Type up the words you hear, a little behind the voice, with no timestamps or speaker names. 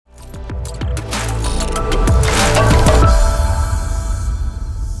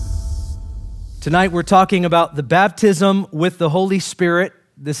Tonight we're talking about the baptism with the Holy Spirit.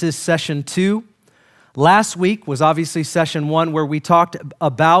 This is session 2. Last week was obviously session 1 where we talked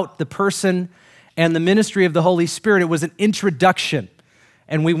about the person and the ministry of the Holy Spirit. It was an introduction,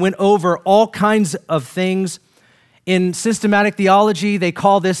 and we went over all kinds of things. In systematic theology, they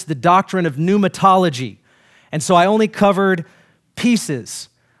call this the doctrine of pneumatology. And so I only covered pieces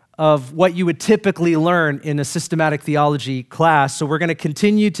of what you would typically learn in a systematic theology class. So we're going to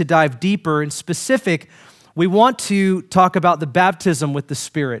continue to dive deeper. In specific, we want to talk about the baptism with the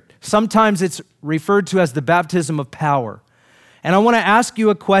Spirit. Sometimes it's referred to as the baptism of power. And I want to ask you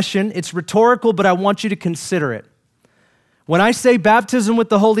a question. It's rhetorical, but I want you to consider it. When I say baptism with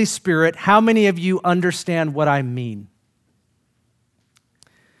the Holy Spirit, how many of you understand what I mean?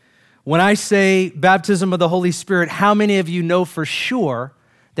 When I say baptism of the Holy Spirit, how many of you know for sure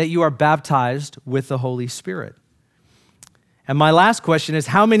that you are baptized with the Holy Spirit? And my last question is,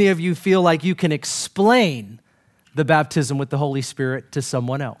 how many of you feel like you can explain the baptism with the Holy Spirit to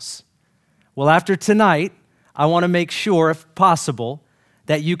someone else? Well, after tonight, I want to make sure, if possible,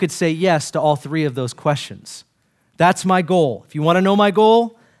 that you could say yes to all three of those questions. That's my goal. If you want to know my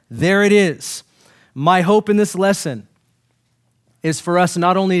goal, there it is. My hope in this lesson is for us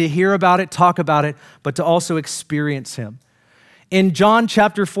not only to hear about it, talk about it, but to also experience Him. In John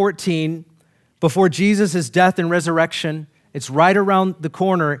chapter 14, before Jesus' death and resurrection, it's right around the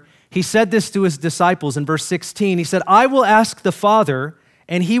corner, He said this to His disciples in verse 16. He said, "I will ask the Father,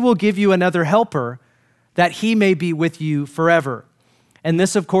 and He will give you another helper, that He may be with you forever." And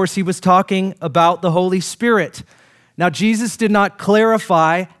this, of course, He was talking about the Holy Spirit. Now, Jesus did not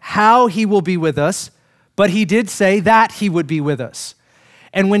clarify how He will be with us, but He did say that He would be with us.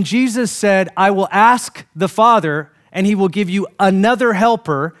 And when Jesus said, "I will ask the Father, and He will give you another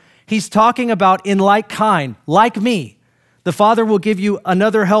helper," He's talking about in like kind, like me. The Father will give you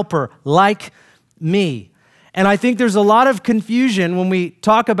another helper, like me. And I think there's a lot of confusion when we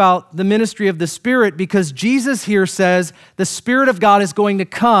talk about the ministry of the Spirit, because Jesus here says the Spirit of God is going to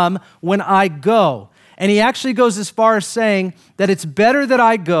come when I go. And He actually goes as far as saying that it's better that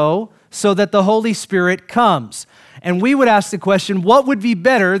I go so that the Holy Spirit comes. And we would ask the question, what would be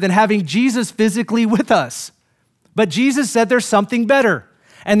better than having Jesus physically with us? But Jesus said there's something better,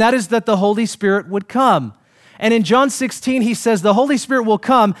 and that is that the Holy Spirit would come. And in John 16, He says the Holy Spirit will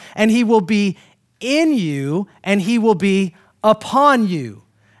come, and He will be in you, and He will be upon you.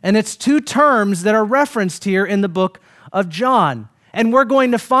 And it's two terms that are referenced here in the book of John. And we're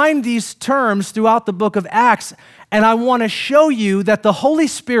going to find these terms throughout the book of Acts. And I want to show you that the Holy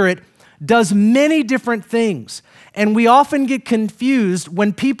Spirit does many different things. And we often get confused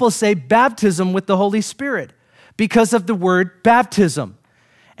when people say baptism with the Holy Spirit because of the word baptism.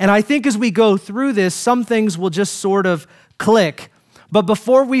 And I think as we go through this, some things will just sort of click. But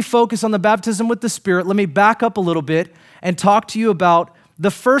before we focus on the baptism with the Spirit, let me back up a little bit and talk to you about the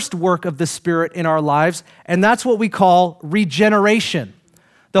first work of the Spirit in our lives, and that's what we call regeneration.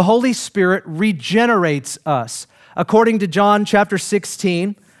 The Holy Spirit regenerates us. According to John chapter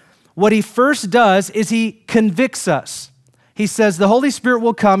 16, what He first does is He convicts us. He says the Holy Spirit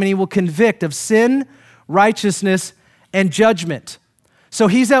will come and He will convict of sin, righteousness, and judgment. So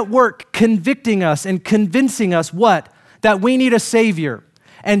He's at work convicting us and convincing us what? That we need a Savior.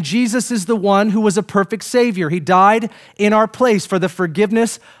 And Jesus is the one who was a perfect Savior. He died in our place for the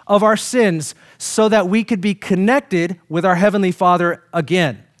forgiveness of our sins so that we could be connected with our Heavenly Father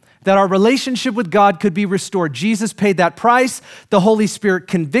again, that our relationship with God could be restored. Jesus paid that price. The Holy Spirit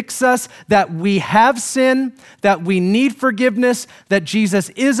convicts us that we have sin, that we need forgiveness, that Jesus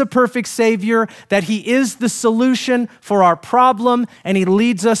is a perfect Savior, that He is the solution for our problem, and He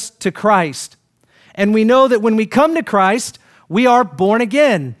leads us to Christ. And we know that when we come to Christ, we are born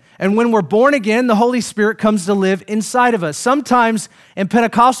again. And when we're born again, the Holy Spirit comes to live inside of us. Sometimes in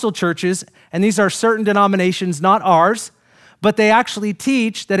Pentecostal churches, and these are certain denominations, not ours, but they actually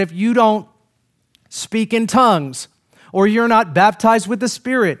teach that if you don't speak in tongues, or you're not baptized with the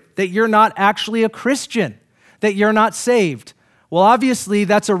Spirit, that you're not actually a Christian, that you're not saved. Well, obviously,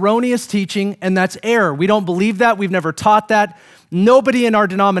 that's erroneous teaching, and that's error. We don't believe that. We've never taught that. Nobody in our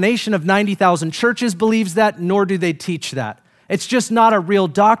denomination of 90,000 churches believes that, nor do they teach that. It's just not a real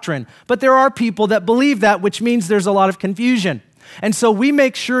doctrine. But there are people that believe that, which means there's a lot of confusion. And so we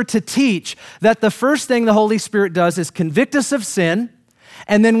make sure to teach that the first thing the Holy Spirit does is convict us of sin.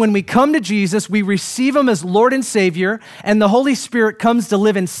 And then when we come to Jesus, we receive Him as Lord and Savior, and the Holy Spirit comes to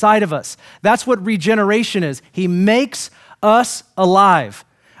live inside of us. That's what regeneration is. He makes us alive.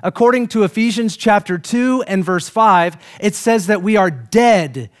 According to Ephesians chapter 2 and verse 5, it says that we are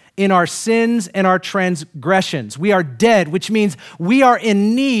dead in our sins and our transgressions. We are dead, which means we are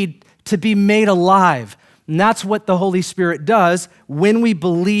in need to be made alive. And that's what the Holy Spirit does when we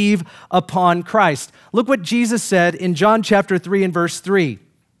believe upon Christ. Look what Jesus said in John chapter 3 and verse 3.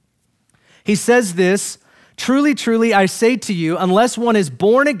 He says this, "Truly, truly, I say to you, unless one is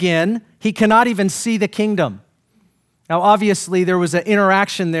born again, he cannot even see the kingdom." Now, obviously, there was an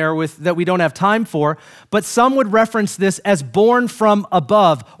interaction there that we don't have time for, but some would reference this as born from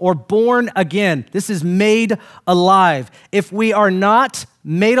above or born again. This is made alive. If we are not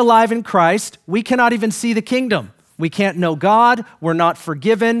made alive in Christ, we cannot even see the kingdom. We can't know God. We're not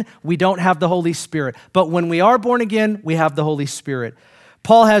forgiven. We don't have the Holy Spirit. But when we are born again, we have the Holy Spirit.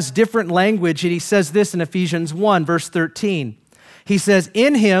 Paul has different language, and he says this in Ephesians 1, verse 13. He says,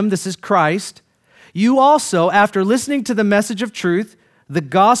 "In him," this is Christ, "you also, after listening to the message of truth, the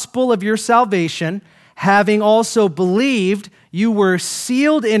gospel of your salvation, having also believed, you were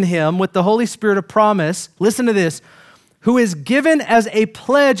sealed in him with the Holy Spirit of promise." Listen to this. "Who is given as a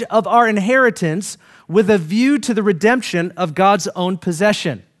pledge of our inheritance with a view to the redemption of God's own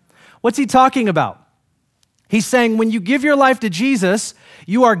possession." What's he talking about? He's saying when you give your life to Jesus,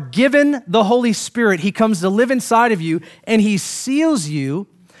 you are given the Holy Spirit. He comes to live inside of you, and he seals you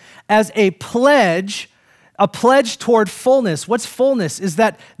as a pledge toward fullness. What's fullness? Is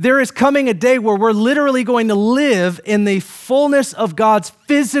that there is coming a day where we're literally going to live in the fullness of God's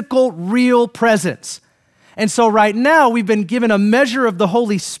physical, real presence. And so right now, we've been given a measure of the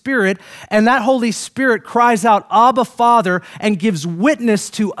Holy Spirit, and that Holy Spirit cries out, "Abba, Father," and gives witness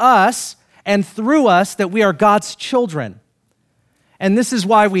to us and through us that we are God's children. And this is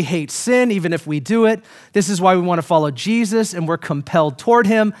why we hate sin, even if we do it. This is why we want to follow Jesus, and we're compelled toward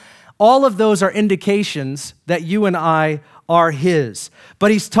him. All of those are indications that you and I are his.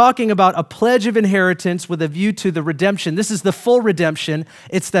 But he's talking about a pledge of inheritance with a view to the redemption. This is the full redemption.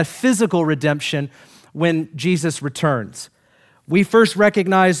 It's that physical redemption when Jesus returns. We first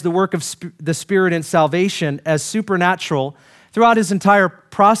recognize the work of the Spirit in salvation as supernatural throughout his entire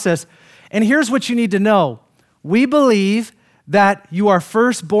process. And here's what you need to know. We believe that you are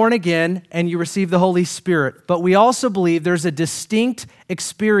first born again and you receive the Holy Spirit. But we also believe there's a distinct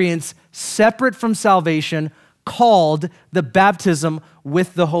experience separate from salvation called the baptism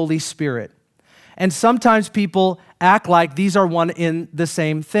with the Holy Spirit. And sometimes people act like these are one in the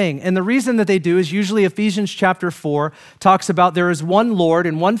same thing. And the reason that they do is usually Ephesians chapter 4 talks about there is one Lord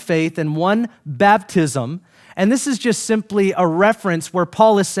and one faith and one baptism. And this is just simply a reference where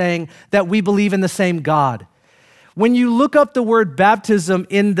Paul is saying that we believe in the same God. When you look up the word baptism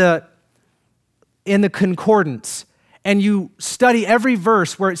in the concordance and you study every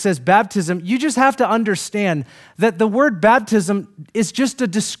verse where it says baptism, you just have to understand that the word baptism is just a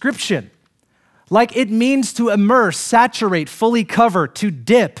description. Like it means to immerse, saturate, fully cover, to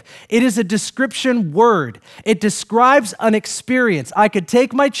dip. It is a description word. It describes an experience. I could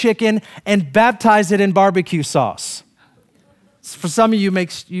take my chicken and baptize it in barbecue sauce. For some of you,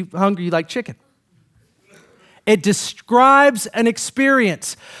 makes you hungry, you like chicken. It describes an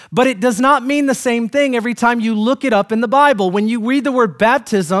experience, but it does not mean the same thing every time you look it up in the Bible. When you read the word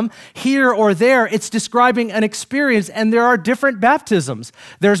baptism here or there, it's describing an experience, and there are different baptisms.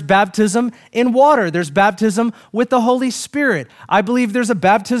 There's baptism in water. There's baptism with the Holy Spirit. I believe there's a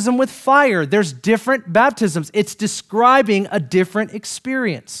baptism with fire. There's different baptisms. It's describing a different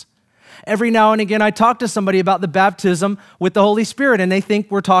experience. Every now and again, I talk to somebody about the baptism with the Holy Spirit, and they think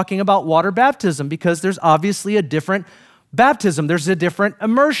we're talking about water baptism because there's obviously a different baptism. There's a different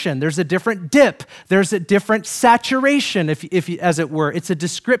immersion. There's a different dip. There's a different saturation, if as it were. It's a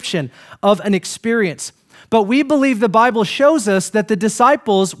description of an experience. But we believe the Bible shows us that the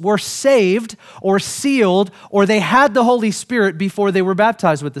disciples were saved or sealed, or they had the Holy Spirit before they were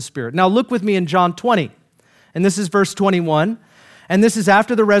baptized with the Spirit. Now look with me in John 20, and this is verse 21. And this is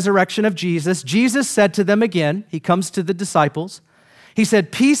after the resurrection of Jesus. Jesus said to them again, he comes to the disciples, he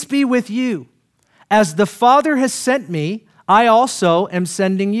said, "Peace be with you. As the Father has sent me, I also am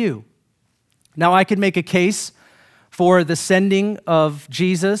sending you." Now I could make a case for the sending of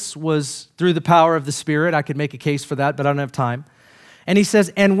Jesus was through the power of the Spirit. I could make a case for that, but I don't have time. And he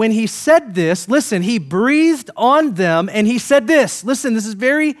says, and when he said this, listen, he breathed on them and he said this. Listen, this is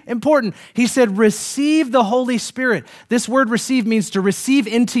very important. He said, "Receive the Holy Spirit." This word receive means to receive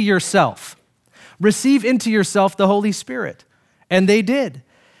into yourself. Receive into yourself the Holy Spirit. And they did.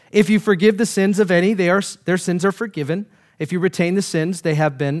 If you forgive the sins of any, their sins are forgiven. If you retain the sins, they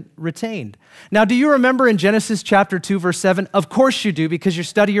have been retained. Now, do you remember in Genesis chapter 2, verse 7? Of course you do, because you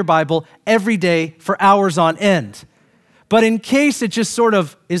study your Bible every day for hours on end. But in case it just sort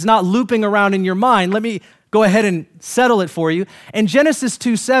of is not looping around in your mind, let me go ahead and settle it for you. In Genesis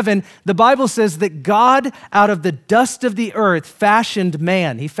 2:7, the Bible says that God, out of the dust of the earth, fashioned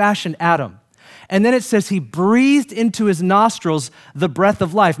man. He fashioned Adam. And then it says he breathed into his nostrils the breath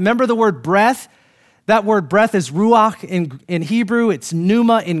of life. Remember the word breath? That word breath is ruach in Hebrew, it's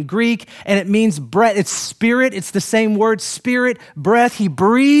pneuma in Greek, and it means breath. It's spirit. It's the same word, spirit, breath. He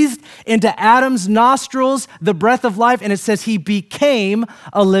breathed into Adam's nostrils the breath of life, and it says he became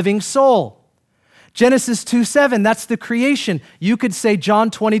a living soul. Genesis 2:7, that's the creation. You could say John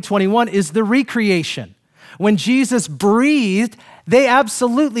 20:21 is the recreation. When Jesus breathed, we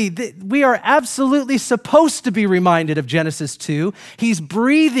are absolutely supposed to be reminded of Genesis 2. He's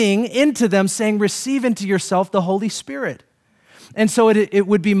breathing into them, saying, receive into yourself the Holy Spirit. And so it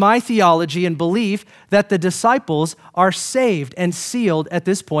would be my theology and belief that the disciples are saved and sealed at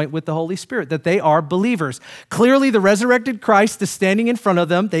this point with the Holy Spirit, that they are believers. Clearly, the resurrected Christ is standing in front of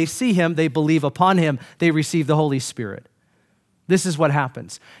them. They see him. They believe upon him. They receive the Holy Spirit. This is what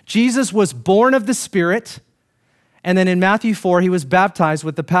happens. Jesus was born of the Spirit, and then in Matthew 4, he was baptized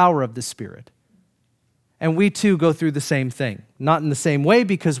with the power of the Spirit. And we too go through the same thing. Not in the same way,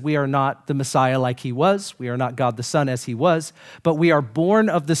 because we are not the Messiah like he was. We are not God the Son as he was. But we are born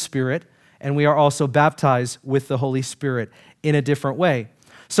of the Spirit, and we are also baptized with the Holy Spirit in a different way.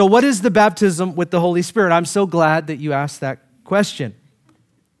 So what is the baptism with the Holy Spirit? I'm so glad that you asked that question.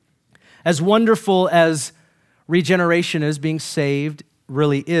 As wonderful as regeneration is, being saved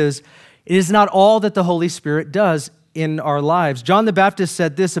really is, it is not all that the Holy Spirit does in our lives. John the Baptist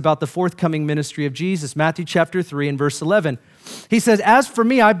said this about the forthcoming ministry of Jesus, Matthew chapter 3 and verse 11. He says, as for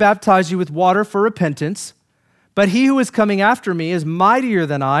me, I baptize you with water for repentance, but he who is coming after me is mightier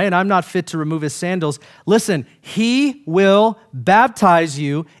than I, and I'm not fit to remove his sandals. Listen, he will baptize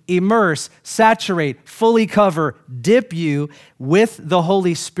you, immerse, saturate, fully cover, dip you with the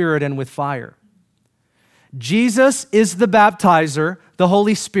Holy Spirit and with fire. Jesus is the baptizer. The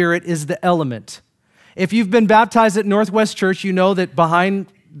Holy Spirit is the element. If you've been baptized at Northwest Church, you know that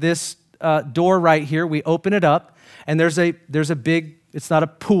behind this door right here, we open it up, and there's a big, it's not a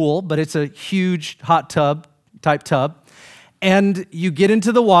pool, but it's a huge hot tub, type tub, and you get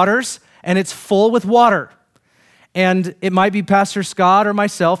into the waters, and it's full with water. And it might be Pastor Scott or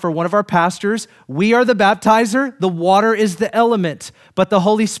myself or one of our pastors. We are the baptizer. The water is the element, but the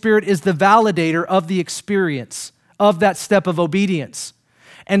Holy Spirit is the validator of the experience, of that step of obedience.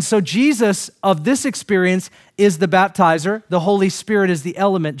 And so Jesus, of this experience, is the baptizer. The Holy Spirit is the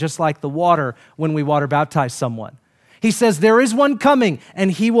element, just like the water when we water baptize someone. He says, there is one coming,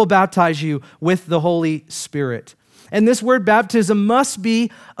 and he will baptize you with the Holy Spirit. And this word baptism must be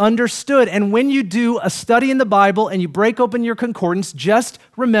understood. And when you do a study in the Bible and you break open your concordance, just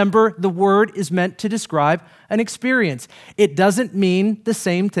remember the word is meant to describe an experience. It doesn't mean the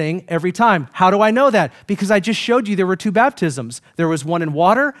same thing every time. How do I know that? Because I just showed you there were two baptisms. There was one in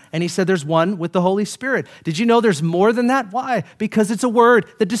water, and he said there's one with the Holy Spirit. Did you know there's more than that? Why? Because it's a word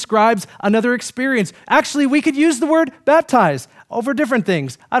that describes another experience. Actually, we could use the word baptize over different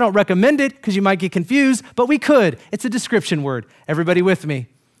things. I don't recommend it because you might get confused, but we could. It's a description word. Everybody with me?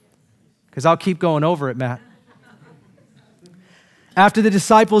 Because I'll keep going over it, Matt. After the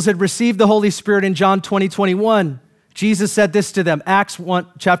disciples had received the Holy Spirit in John 20:21, Jesus said this to them,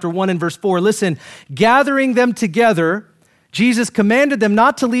 chapter 1 and verse 4. Listen, gathering them together, Jesus commanded them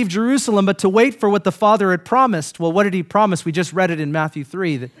not to leave Jerusalem, but to wait for what the Father had promised. Well, what did he promise? We just read it in Matthew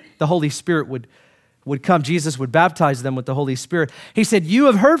 3, that the Holy Spirit would come. Jesus would baptize them with the Holy Spirit. He said, you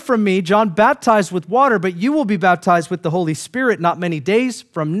have heard from me, John baptized with water, but you will be baptized with the Holy Spirit not many days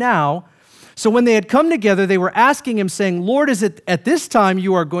from now. So when they had come together, they were asking him, saying, Lord, is it at this time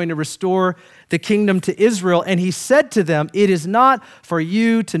you are going to restore the kingdom to Israel? And he said to them, it is not for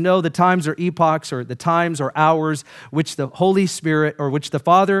you to know the times or epochs or the times or hours which the Holy Spirit or which the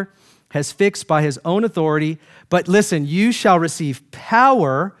Father has fixed by his own authority. But listen, you shall receive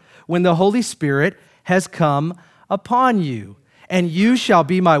power when the Holy Spirit has come upon you. And you shall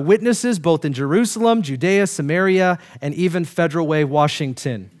be my witnesses both in Jerusalem, Judea, Samaria, and even Federal Way,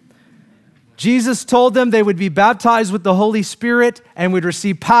 Washington. Jesus told them they would be baptized with the Holy Spirit and would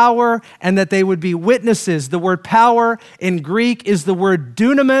receive power, and that they would be witnesses. The word power in Greek is the word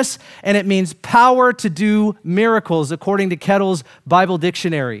dunamis, and it means power to do miracles, according to Kettle's Bible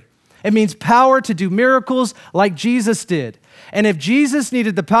Dictionary. It means power to do miracles like Jesus did. And if Jesus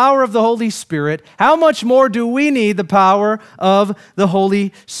needed the power of the Holy Spirit, how much more do we need the power of the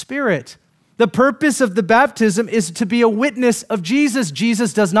Holy Spirit? The purpose of the baptism is to be a witness of Jesus.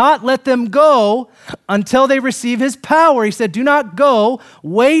 Jesus does not let them go until they receive his power. He said, do not go,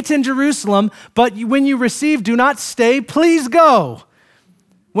 wait in Jerusalem, but when you receive, do not stay, please go.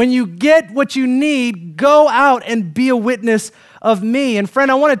 When you get what you need, go out and be a witness of me. And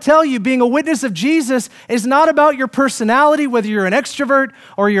friend, I want to tell you, being a witness of Jesus is not about your personality, whether you're an extrovert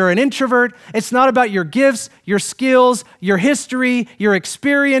or you're an introvert. It's not about your gifts, your skills, your history, your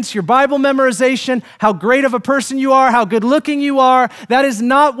experience, your Bible memorization, how great of a person you are, how good looking you are. That is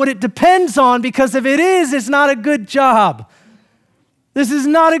not what it depends on, because if it is, it's not a good job. This is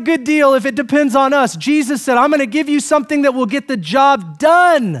not a good deal if it depends on us. Jesus said, I'm going to give you something that will get the job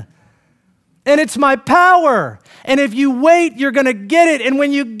done. And it's my power. And if you wait, you're going to get it. And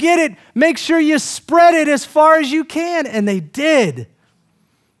when you get it, make sure you spread it as far as you can. And they did.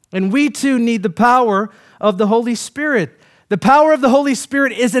 And we too need the power of the Holy Spirit. The power of the Holy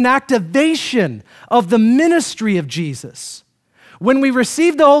Spirit is an activation of the ministry of Jesus. When we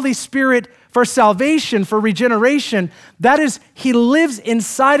receive the Holy Spirit for salvation, for regeneration, that is, He lives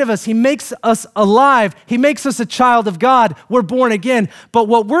inside of us. He makes us alive. He makes us a child of God. We're born again. But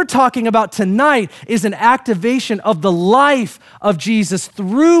what we're talking about tonight is an activation of the life of Jesus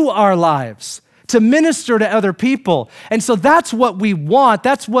through our lives to minister to other people. And so that's what we want.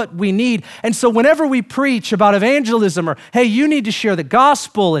 That's what we need. And so whenever we preach about evangelism, or, hey, you need to share the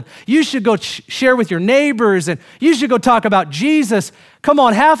gospel, and you should go share with your neighbors, and you should go talk about Jesus. Come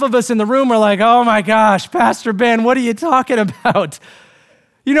on, half of us in the room are like, oh my gosh, Pastor Ben, what are you talking about?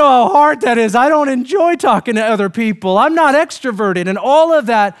 You know how hard that is. I don't enjoy talking to other people. I'm not extroverted. And all of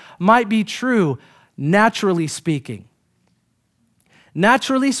that might be true, naturally speaking.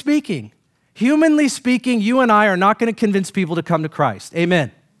 Naturally speaking. Humanly speaking, you and I are not going to convince people to come to Christ.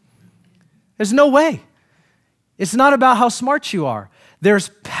 Amen. There's no way. It's not about how smart you are.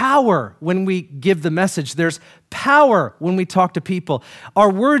 There's power when we give the message. There's power when we talk to people. Our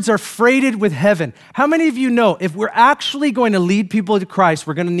words are freighted with heaven. How many of you know if we're actually going to lead people to Christ,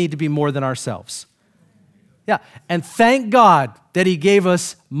 we're going to need to be more than ourselves? Yeah, and thank God that He gave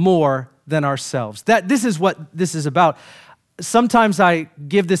us more than ourselves. This is what this is about. Sometimes I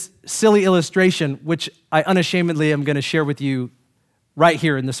give this silly illustration, which I unashamedly am going to share with you right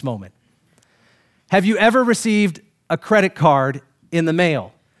here in this moment. Have you ever received a credit card in the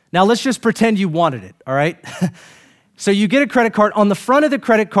mail? Now, let's just pretend you wanted it, all right? So you get a credit card. On the front of the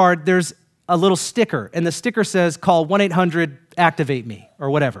credit card, there's a little sticker, and the sticker says, call 1-800-ACTIVATE-ME,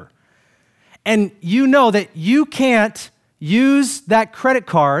 or whatever. And you know that you can't use that credit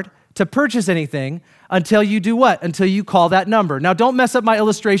card to purchase anything until you do what? Until you call that number. Now, don't mess up my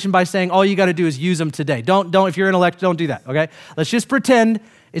illustration by saying all you got to do is use them today. Don't, if you're intellect, don't do that, okay? Let's just pretend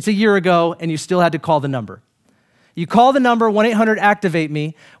it's a year ago and you still had to call the number. You call the number,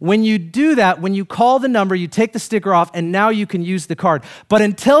 1-800-ACTIVATE-ME. When you do that, when you call the number, you take the sticker off, and now you can use the card. But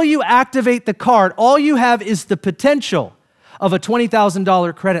until you activate the card, all you have is the potential of a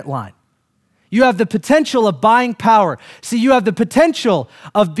 $20,000 credit line. You have the potential of buying power. See, you have the potential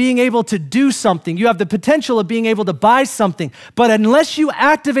of being able to do something. You have the potential of being able to buy something. But unless you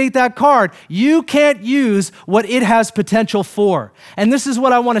activate that card, you can't use what it has potential for. And this is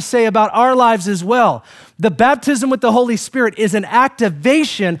what I want to say about our lives as well. The baptism with the Holy Spirit is an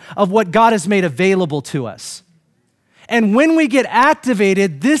activation of what God has made available to us. And when we get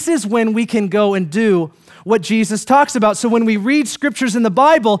activated, this is when we can go and do what Jesus talks about. So when we read scriptures in the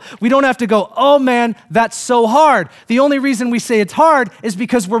Bible, we don't have to go, oh man, that's so hard. The only reason we say it's hard is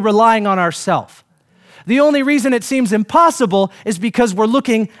because we're relying on ourselves. The only reason it seems impossible is because we're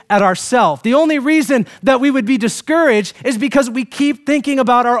looking at ourselves. The only reason that we would be discouraged is because we keep thinking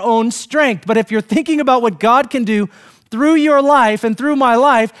about our own strength. But if you're thinking about what God can do through your life and through my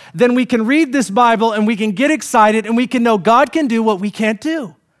life, then we can read this Bible and we can get excited and we can know God can do what we can't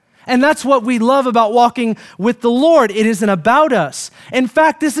do. And that's what we love about walking with the Lord. It isn't about us. In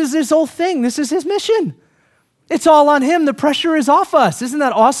fact, this is His whole thing. This is His mission. It's all on Him. The pressure is off us. Isn't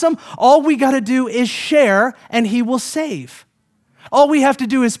that awesome? All we got to do is share and He will save. All we have to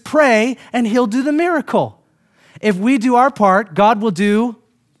do is pray and He'll do the miracle. If we do our part, God will do.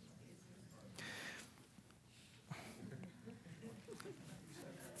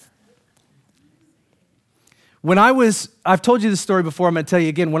 I've told you this story before, I'm going to tell you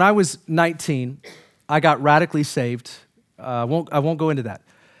again. When I was 19, I got radically saved. I won't go into that.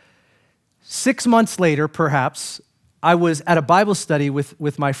 6 months later, perhaps, I was at a Bible study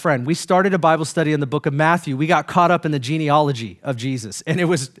with my friend. We started a Bible study in the book of Matthew. We got caught up in the genealogy of Jesus, and it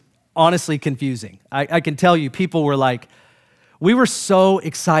was honestly confusing. I can tell you, people were like, we were so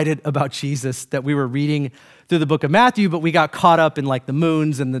excited about Jesus that we were reading through the book of Matthew, but we got caught up in like the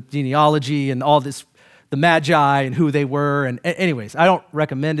moons and the genealogy and all this, the Magi and who they were. And anyways, I don't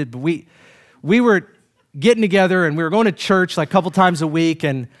recommend it, but we were getting together and we were going to church like a couple times a week.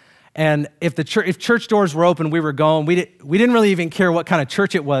 And And if church doors were open, we were going. We didn't really even care what kind of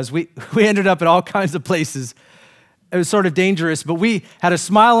church it was. We ended up at all kinds of places. It was sort of dangerous, but we had a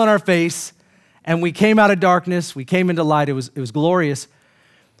smile on our face, and we came out of darkness. We came into light. It was glorious.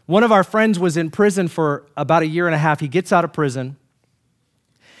 One of our friends was in prison for about 1.5 years. He gets out of prison,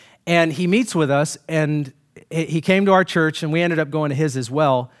 and he meets with us, and he came to our church, and we ended up going to his as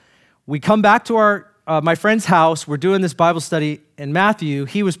well. We come back to my friend's house. We're doing this Bible study, and Matthew,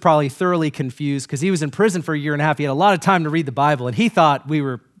 he was probably thoroughly confused because he was in prison for 1.5 years. He had a lot of time to read the Bible, and he thought we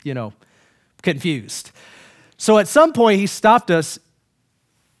were, confused. So at some point, he stopped us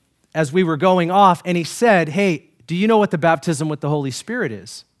as we were going off, and he said, "Hey, do you know what the baptism with the Holy Spirit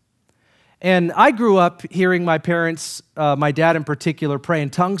is?" And I grew up hearing my parents, my dad in particular, pray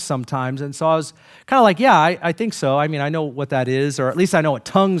in tongues sometimes, and so I was kind of like, yeah, I think so. I mean, I know what that is, or at least I know what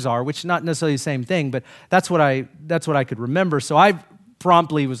tongues are, which is not necessarily the same thing, but that's what I could remember. So I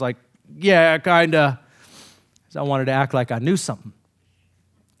promptly was like, yeah, kind of. I wanted to act like I knew something.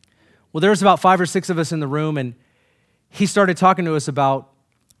 Well, there was about 5 or 6 of us in the room, and he started talking to us about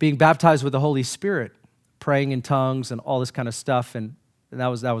being baptized with the Holy Spirit, praying in tongues and all this kind of stuff, and that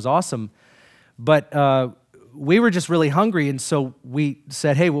was awesome. But we were just really hungry, and so we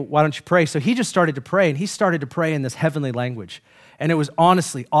said, hey, well, why don't you pray? So he just started to pray, and he started to pray in this heavenly language. And it was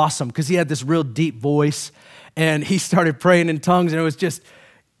honestly awesome because he had this real deep voice, and he started praying in tongues, and it was just,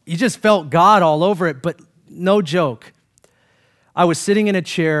 you just felt God all over it. But no joke, I was sitting in a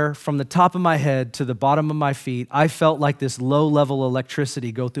chair from the top of my head to the bottom of my feet. I felt like this low-level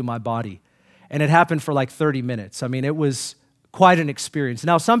electricity go through my body, and it happened for like 30 minutes. I mean, it was quite an experience.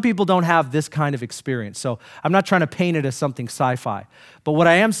 Now, some people don't have this kind of experience, so I'm not trying to paint it as something sci-fi. But what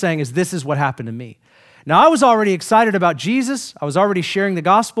I am saying is this is what happened to me. Now, I was already excited about Jesus. I was already sharing the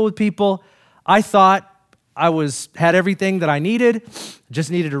gospel with people. I thought I had everything that I needed,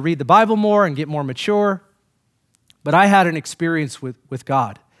 just needed to read the Bible more and get more mature. But I had an experience with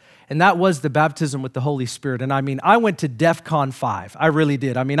God, and that was the baptism with the Holy Spirit. And I mean, I went to DEFCON 5. I really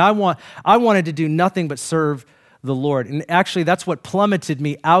did. I mean, I wanted to do nothing but serve the Lord. And actually, that's what plummeted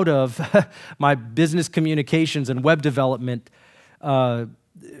me out of my business communications and web development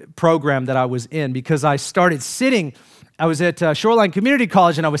program that I was in, because I started sitting. I was at Shoreline Community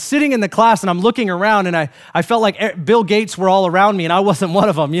College, and I was sitting in the class, and I'm looking around, and I felt like Bill Gates were all around me, and I wasn't one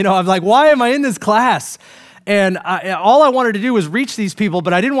of them. I'm like, why am I in this class? And all I wanted to do was reach these people,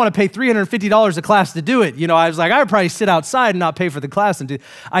 but I didn't want to pay $350 a class to do it. I was like, I would probably sit outside and not pay for the class.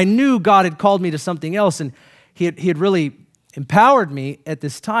 I knew God had called me to something else, and He had really empowered me at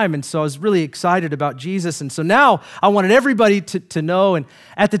this time. And so I was really excited about Jesus. And so now I wanted everybody to know. And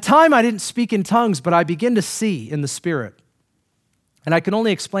at the time, I didn't speak in tongues, but I began to see in the Spirit. And I can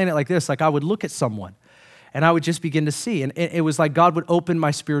only explain it like this. Like I would look at someone, and I would just begin to see. And it was like God would open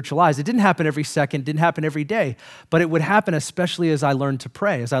my spiritual eyes. It didn't happen every second, didn't happen every day, but it would happen especially as I learned to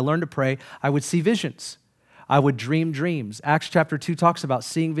pray. As I learned to pray, I would see visions. I would dream dreams. Acts chapter 2 talks about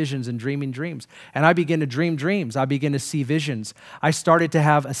seeing visions and dreaming dreams. And I began to dream dreams. I began to see visions. I started to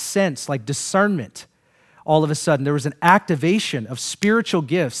have a sense, like discernment. All of a sudden, there was an activation of spiritual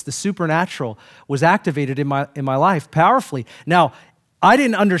gifts. The supernatural was activated in my life powerfully. Now, I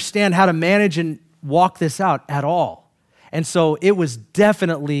didn't understand how to manage and walk this out at all. And so it was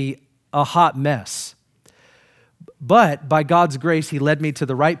definitely a hot mess. But by God's grace, He led me to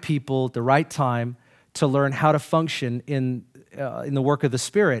the right people at the right time to learn how to function in the work of the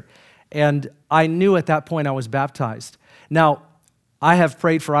Spirit. And I knew at that point I was baptized. Now, I have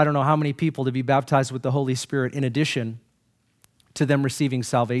prayed for I don't know how many people to be baptized with the Holy Spirit in addition to them receiving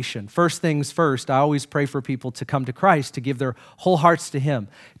salvation. First things first, I always pray for people to come to Christ, to give their whole hearts to Him,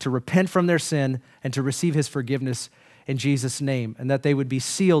 to repent from their sin, and to receive His forgiveness in Jesus' name, and that they would be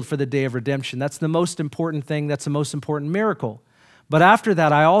sealed for the day of redemption. That's the most important thing. That's the most important miracle. But after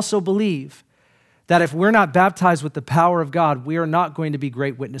that, I also believe that if we're not baptized with the power of God, we are not going to be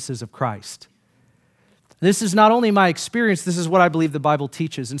great witnesses of Christ. This is not only my experience, this is what I believe the Bible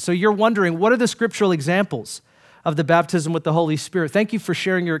teaches. And so you're wondering, what are the scriptural examples of the baptism with the Holy Spirit? Thank you for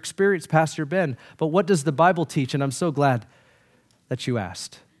sharing your experience, Pastor Ben. But what does the Bible teach? And I'm so glad that you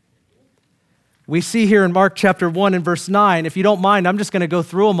asked. We see here in Mark chapter 1 and verse 9, if you don't mind, I'm just going to go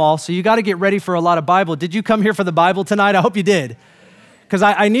through them all. So you got to get ready for a lot of Bible. Did you come here for the Bible tonight? I hope you did. Because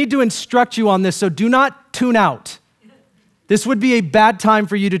I need to instruct you on this, so do not tune out. This would be a bad time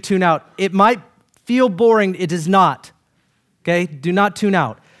for you to tune out. It might feel boring. It is not. Okay? Do not tune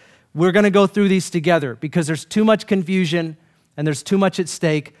out. We're going to go through these together because there's too much confusion and there's too much at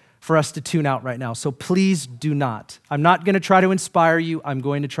stake for us to tune out right now. So please do not. I'm not going to try to inspire you. I'm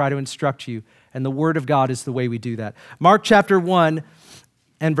going to try to instruct you. And the Word of God is the way we do that. Mark chapter 1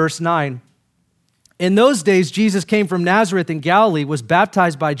 and verse 9. In those days, Jesus came from Nazareth in Galilee, was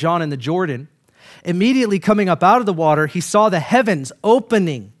baptized by John in the Jordan. Immediately coming up out of the water, he saw the heavens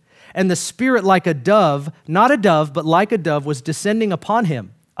opening, and the Spirit like a dove, not a dove, but like a dove, was descending upon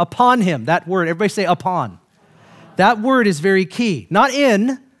him. Upon him, that word, everybody say upon. That word is very key. Not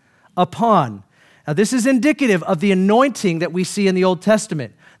in, upon. Now, this is indicative of the anointing that we see in the Old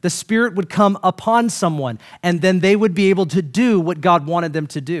Testament. The Spirit would come upon someone, and then they would be able to do what God wanted them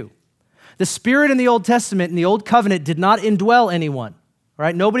to do. The Spirit in the Old Testament, in the Old Covenant, did not indwell anyone,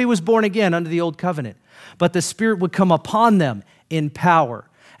 right? Nobody was born again under the Old Covenant, but the Spirit would come upon them in power.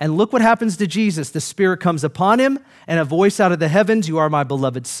 And look what happens to Jesus. The Spirit comes upon him, and a voice out of the heavens, "You are my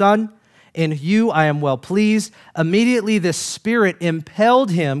beloved Son. In you I am well pleased." Immediately the Spirit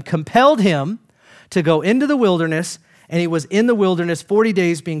compelled him to go into the wilderness, and he was in the wilderness 40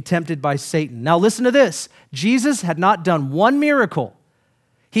 days being tempted by Satan. Now listen to this. Jesus had not done one miracle.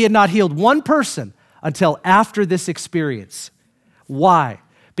 He had not healed one person until after this experience. Why?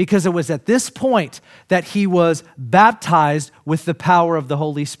 Because it was at this point that he was baptized with the power of the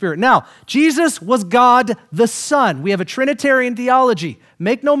Holy Spirit. Now, Jesus was God the Son. We have a Trinitarian theology.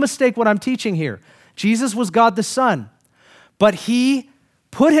 Make no mistake what I'm teaching here. Jesus was God the Son, but he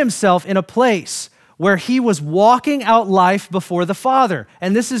put himself in a place where he was walking out life before the Father.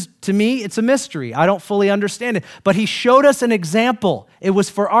 And this is, to me, it's a mystery. I don't fully understand it, but he showed us an example. It was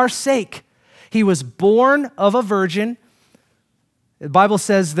for our sake. He was born of a virgin. The Bible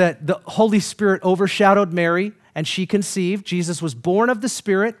says that the Holy Spirit overshadowed Mary and she conceived. Jesus was born of the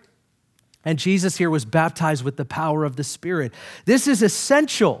Spirit, and Jesus here was baptized with the power of the Spirit. This is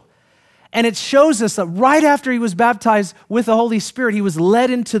essential. And it shows us that right after he was baptized with the Holy Spirit, he was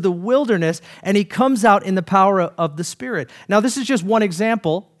led into the wilderness and he comes out in the power of the Spirit. Now, this is just one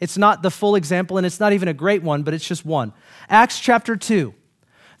example. It's not the full example and it's not even a great one, but it's just one. Acts chapter 2.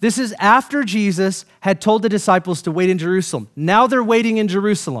 This is after Jesus had told the disciples to wait in Jerusalem. Now they're waiting in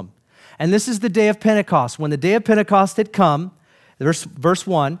Jerusalem. And this is the day of Pentecost. When the day of Pentecost had come, verse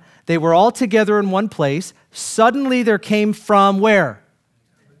 1, they were all together in one place. Suddenly there came from where?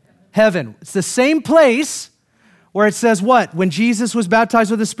 Heaven. It's the same place where it says what? When Jesus was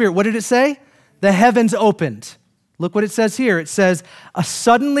baptized with the Spirit, what did it say? The heavens opened. Look what it says here. It says,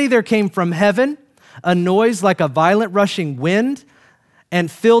 suddenly there came from heaven a noise like a violent rushing wind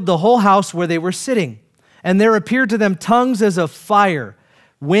and filled the whole house where they were sitting. And there appeared to them tongues as of fire,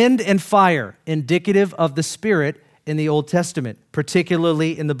 wind and fire, indicative of the Spirit in the Old Testament,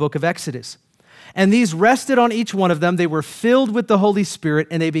 particularly in the book of Exodus. And these rested on each one of them. They were filled with the Holy Spirit,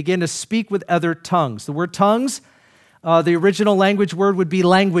 and they began to speak with other tongues. The word tongues, the original language word would be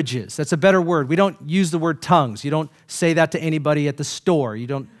languages. That's a better word. We don't use the word tongues. You don't say that to anybody at the store. You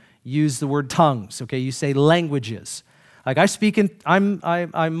don't use the word tongues, okay? You say languages. Like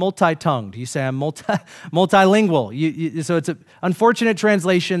I'm multi-tongued. You say I'm multilingual. So it's an unfortunate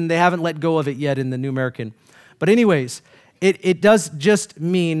translation. They haven't let go of it yet in the New American. But anyways, it does just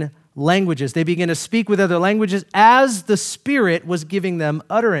mean languages. They begin to speak with other languages as the Spirit was giving them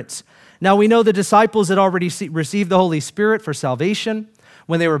utterance. Now we know the disciples had already received the Holy Spirit for salvation.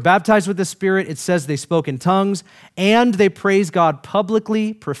 When they were baptized with the Spirit, it says they spoke in tongues and they praised God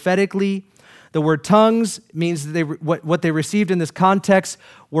publicly, prophetically. The word tongues means that what they received in this context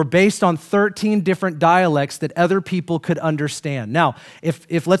were based on 13 different dialects that other people could understand. Now,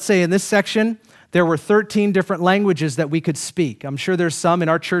 if let's say in this section, there were 13 different languages that we could speak. I'm sure there's some. In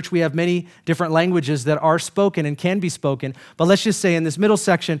our church, we have many different languages that are spoken and can be spoken. But let's just say in this middle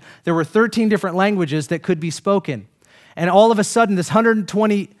section, there were 13 different languages that could be spoken. And all of a sudden, these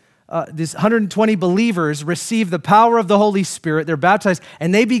 120 believers receive the power of the Holy Spirit. They're baptized,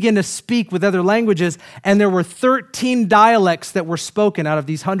 and they begin to speak with other languages. And there were 13 dialects that were spoken out of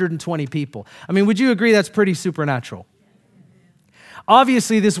these 120 people. I mean, would you agree that's pretty supernatural?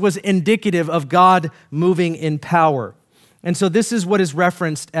 Obviously, this was indicative of God moving in power. And so this is what is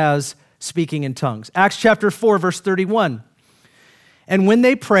referenced as speaking in tongues. Acts chapter 4, verse 31. And when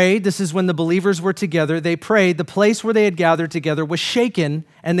they prayed, this is when the believers were together, they prayed, the place where they had gathered together was shaken,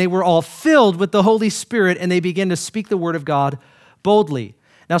 and they were all filled with the Holy Spirit, and they began to speak the word of God boldly.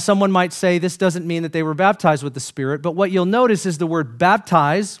 Now, someone might say this doesn't mean that they were baptized with the Spirit, but what you'll notice is the word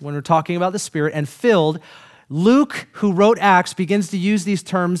baptized, when we're talking about the Spirit, and filled. Luke, who wrote Acts, begins to use these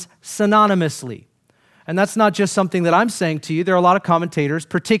terms synonymously. And that's not just something that I'm saying to you. There are a lot of commentators,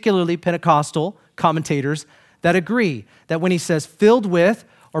 particularly Pentecostal commentators, that agree that when he says filled with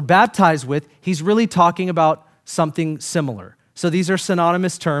or baptized with, he's really talking about something similar. So these are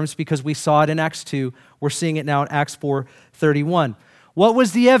synonymous terms because we saw it in Acts 2. We're seeing it now in Acts 4:31. What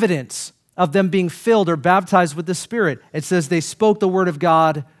was the evidence of them being filled or baptized with the Spirit. It says they spoke the word of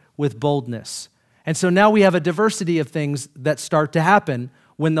God with boldness. And so now we have a diversity of things that start to happen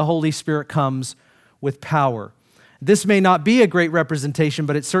when the Holy Spirit comes with power. This may not be a great representation,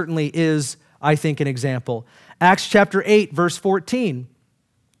 but it certainly is, I think, an example. Acts chapter 8, verse 14.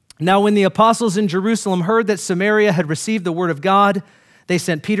 Now when the apostles in Jerusalem heard that Samaria had received the word of God, they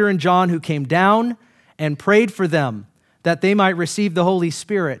sent Peter and John, who came down and prayed for them that they might receive the Holy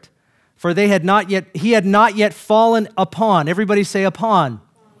Spirit. For he had not yet fallen upon. Everybody say upon.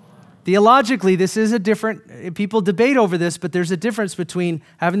 Theologically, this is a different, people debate over this, but there's a difference between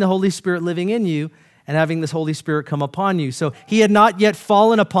having the Holy Spirit living in you and having this Holy Spirit come upon you. So he had not yet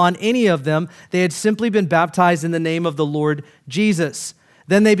fallen upon any of them. They had simply been baptized in the name of the Lord Jesus.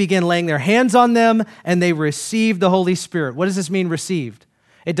 Then they began laying their hands on them, and they received the Holy Spirit. What does this mean, received?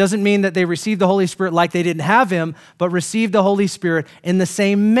 It doesn't mean that they received the Holy Spirit like they didn't have him, but received the Holy Spirit in the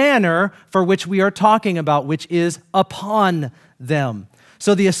same manner for which we are talking about, which is upon them.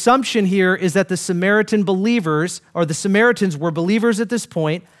 So the assumption here is that the Samaritan believers, or the Samaritans were believers at this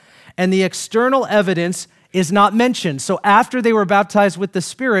point, and the external evidence is not mentioned. So after they were baptized with the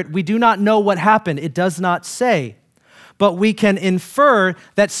Spirit, we do not know what happened. It does not say. But we can infer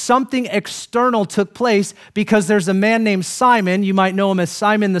that something external took place because there's a man named Simon. You might know him as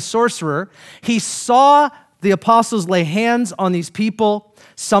Simon the sorcerer. He saw the apostles lay hands on these people.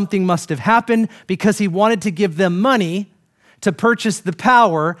 Something must have happened because he wanted to give them money to purchase the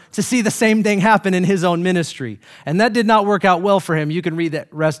power to see the same thing happen in his own ministry. And that did not work out well for him. You can read the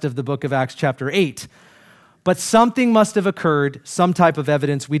rest of the book of Acts chapter 8. But something must have occurred, some type of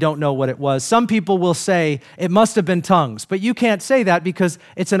evidence. We don't know what it was. Some people will say it must have been tongues, but you can't say that because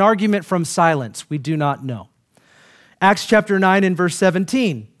it's an argument from silence. We do not know. Acts chapter 9 and verse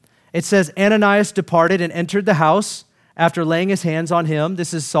 17, it says, Ananias departed and entered the house after laying his hands on him.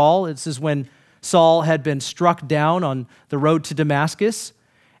 This is Saul. This is when Saul had been struck down on the road to Damascus.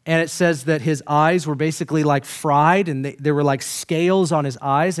 And it says that his eyes were basically like fried, and there were like scales on his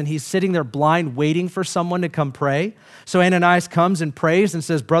eyes, and he's sitting there blind waiting for someone to come pray. So Ananias comes and prays and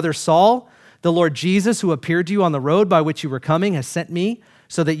says, Brother Saul, the Lord Jesus, who appeared to you on the road by which you were coming, has sent me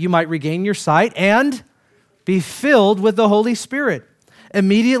so that you might regain your sight and be filled with the Holy Spirit.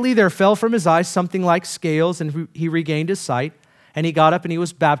 Immediately there fell from his eyes something like scales, and he regained his sight. And he got up and he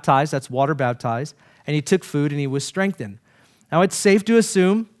was baptized, that's water baptized, and he took food and he was strengthened. Now it's safe to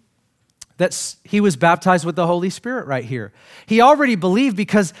assume that he was baptized with the Holy Spirit right here. He already believed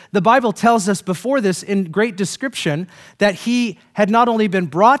because the Bible tells us before this in great description that he had not only been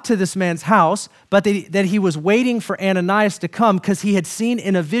brought to this man's house, but that he was waiting for Ananias to come because he had seen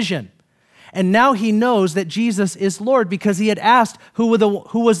in a vision. And now he knows that Jesus is Lord because he had asked who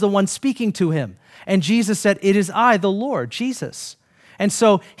was the one speaking to him. And Jesus said, it is I, the Lord, Jesus. And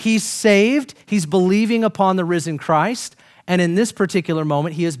so he's saved, he's believing upon the risen Christ, and in this particular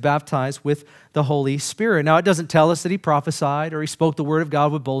moment, he is baptized with the Holy Spirit. Now, it doesn't tell us that he prophesied or he spoke the word of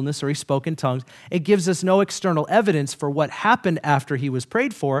God with boldness or he spoke in tongues. It gives us no external evidence for what happened after he was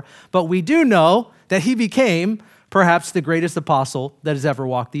prayed for, but we do know that he became perhaps the greatest apostle that has ever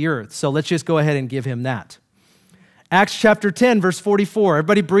walked the earth. So let's just go ahead and give him that. Acts chapter 10, verse 44.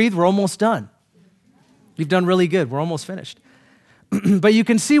 Everybody breathe, we're almost done. You've done really good. We're almost finished. But you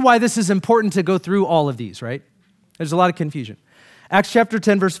can see why this is important to go through all of these, right? There's a lot of confusion. Acts chapter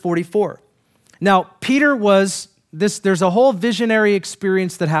 10, verse 44. Now, Peter there's a whole visionary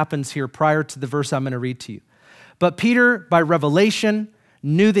experience that happens here prior to the verse I'm going to read to you. But Peter, by revelation,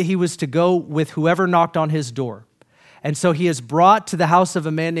 knew that he was to go with whoever knocked on his door. And so he is brought to the house of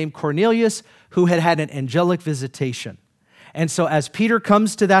a man named Cornelius who had had an angelic visitation. And so as Peter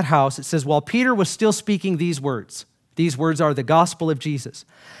comes to that house, it says, while Peter was still speaking these words are the gospel of Jesus,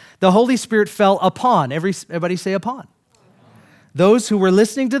 the Holy Spirit fell upon, everybody say upon, those who were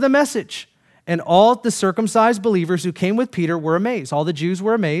listening to the message. And all the circumcised believers who came with Peter were amazed. All the Jews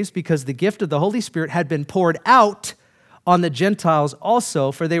were amazed because the gift of the Holy Spirit had been poured out on the Gentiles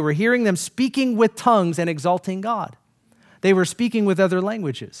also, for they were hearing them speaking with tongues and exalting God. They were speaking with other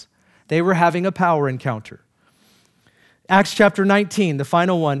languages. They were having a power encounter. Acts chapter 19, the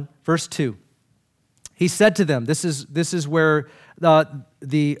final one, verse 2. He said to them, this is where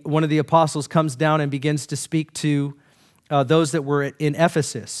one of the apostles comes down and begins to speak to those that were in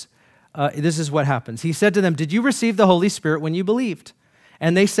Ephesus. This is what happens. He said to them, did you receive the Holy Spirit when you believed?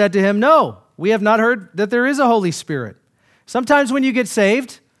 And they said to him, no, we have not heard that there is a Holy Spirit. Sometimes when you get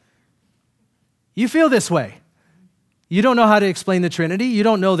saved, you feel this way. You don't know how to explain the Trinity. You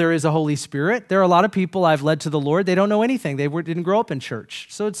don't know there is a Holy Spirit. There are a lot of people I've led to the Lord. They don't know anything. They didn't grow up in church.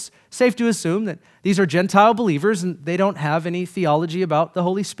 So it's safe to assume that these are Gentile believers and they don't have any theology about the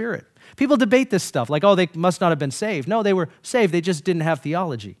Holy Spirit. People debate this stuff like, oh, they must not have been saved. No, they were saved. They just didn't have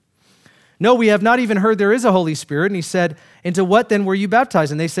theology. No, we have not even heard there is a Holy Spirit. And he said, into what then were you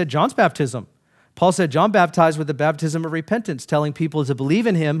baptized? And they said, John's baptism. Paul said, John baptized with the baptism of repentance, telling people to believe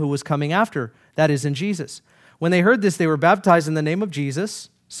in him who was coming after, that is in Jesus. When they heard this, they were baptized in the name of Jesus,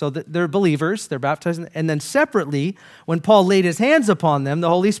 so that they're believers, they're baptized. And then separately, when Paul laid his hands upon them, the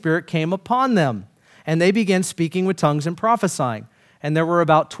Holy Spirit came upon them, and they began speaking with tongues and prophesying. And there were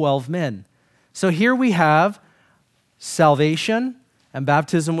about 12 men. So here we have salvation and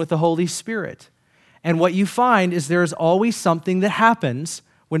baptism with the Holy Spirit. And what you find is there's always something that happens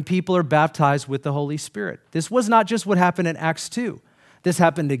when people are baptized with the Holy Spirit. This was not just what happened in Acts 2. This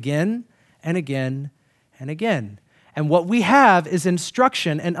happened again and again and again. And what we have is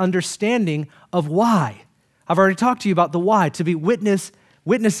instruction and understanding of why. I've already talked to you about the why, to be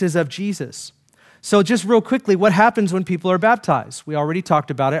witnesses of Jesus. So just real quickly, what happens when people are baptized? We already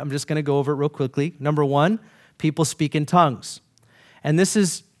talked about it. I'm just going to go over it real quickly. Number one, people speak in tongues. And this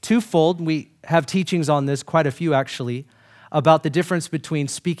is twofold. We have teachings on this, quite a few actually, about the difference between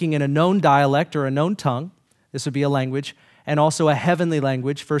speaking in a known dialect or a known tongue. This would be a language, and also a heavenly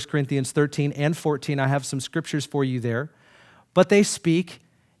language, 1 Corinthians 13 and 14. I have some scriptures for you there. But they speak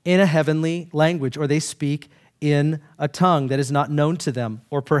in a heavenly language, or they speak in a tongue that is not known to them,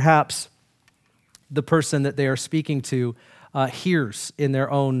 or perhaps the person that they are speaking to hears in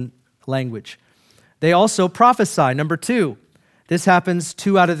their own language. They also prophesy. Number two, this happens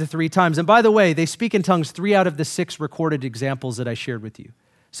 2 out of the 3 times. And by the way, they speak in tongues 3 out of the 6 recorded examples that I shared with you.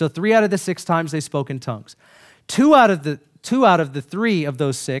 So 3 out of the 6 times they spoke in tongues. 2 out of the 3 of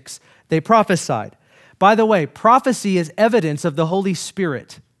those 6, they prophesied. By the way, prophecy is evidence of the Holy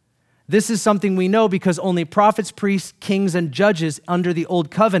Spirit. This is something we know because only prophets, priests, kings, and judges under the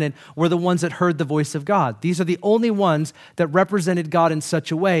Old Covenant were the ones that heard the voice of God. These are the only ones that represented God in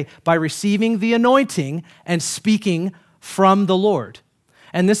such a way by receiving the anointing and speaking from the Lord.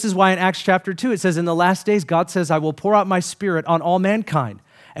 And this is why in Acts chapter 2, it says, in the last days, God says, I will pour out my spirit on all mankind,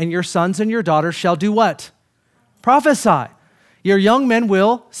 and your sons and your daughters shall do what? Prophesy. Your young men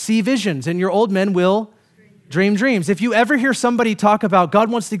will see visions, and your old men will dream dreams. If you ever hear somebody talk about God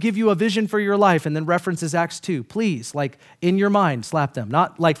wants to give you a vision for your life and then references Acts 2, please, like in your mind, slap them,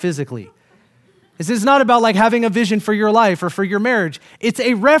 not like physically. This is not about like having a vision for your life or for your marriage. It's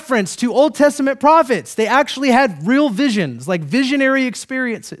a reference to Old Testament prophets. They actually had real visions, like visionary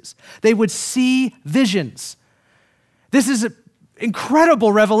experiences. They would see visions. This is an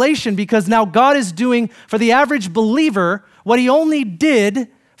incredible revelation because now God is doing for the average believer what he only did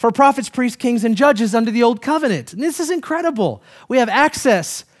for prophets, priests, kings, and judges under the Old Covenant. And this is incredible. We have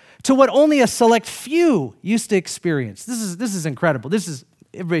access to what only a select few used to experience. This is incredible.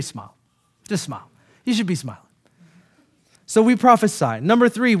 Everybody smile. Just smile. You should be smiling. So we prophesy. Number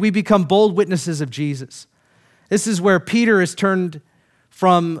 3, we become bold witnesses of Jesus. This is where Peter is turned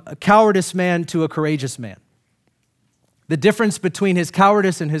from a cowardice man to a courageous man. The difference between his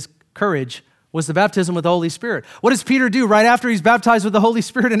cowardice and his courage was the baptism with the Holy Spirit. What does Peter do right after he's baptized with the Holy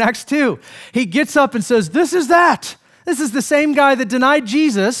Spirit in Acts 2? He gets up and says, this is that. This is the same guy that denied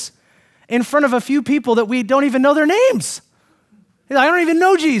Jesus in front of a few people that we don't even know their names. I don't even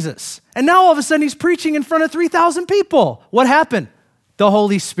know Jesus. And now all of a sudden he's preaching in front of 3,000 people. What happened? The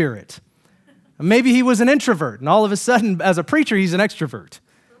Holy Spirit. Maybe he was an introvert, and all of a sudden as a preacher he's an extrovert.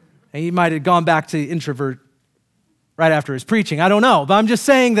 And he might have gone back to introvert right after his preaching. I don't know, but I'm just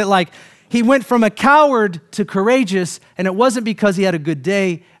saying that like he went from a coward to courageous, and it wasn't because he had a good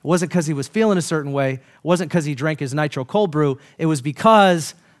day. It wasn't because he was feeling a certain way. It wasn't because he drank his nitro cold brew. It was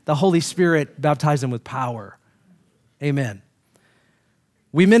because the Holy Spirit baptized him with power. Amen.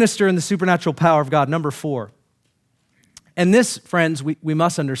 We minister in the supernatural power of God. Number 4. And this, friends, we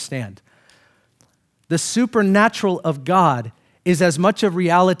must understand. The supernatural of God is as much a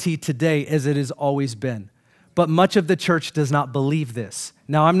reality today as it has always been. But much of the church does not believe this.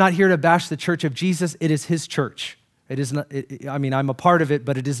 Now, I'm not here to bash the church of Jesus. It is his church. It is not, I'm a part of it,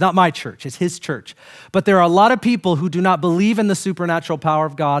 but it is not my church. It's his church. But there are a lot of people who do not believe in the supernatural power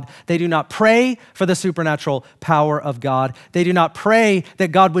of God. They do not pray for the supernatural power of God. They do not pray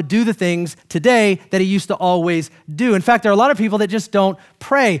that God would do the things today that he used to always do. In fact, there are a lot of people that just don't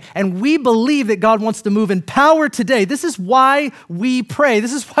pray. And we believe that God wants to move in power today. This is why we pray.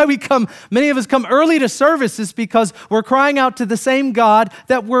 This is why many of us come early to services, because we're crying out to the same God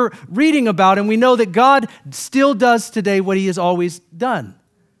that we're reading about. And we know that God still does today what he has always done.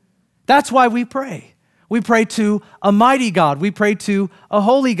 That's why we pray. We pray to a mighty God. We pray to a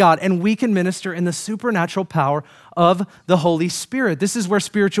holy God, and we can minister in the supernatural power of the Holy Spirit. This is where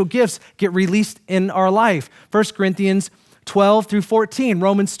spiritual gifts get released in our life. 1 Corinthians 12 through 14,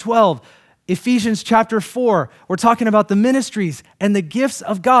 Romans 12, Ephesians chapter 4. We're talking about the ministries and the gifts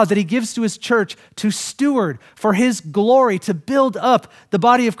of God that he gives to his church to steward for his glory, to build up the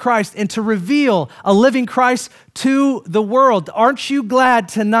body of Christ and to reveal a living Christ to the world. Aren't you glad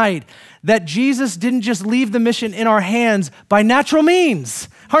tonight that Jesus didn't just leave the mission in our hands by natural means?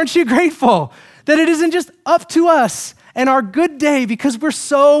 Aren't you grateful that it isn't just up to us and our good day because we're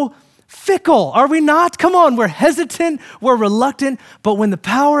so fickle, are we not? Come on, we're hesitant, we're reluctant, but when the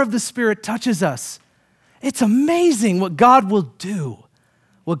power of the Spirit touches us, it's amazing what God will do,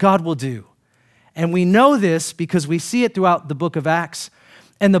 And we know this because we see it throughout the book of Acts.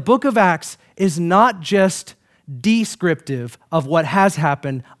 And the book of Acts is not just descriptive of what has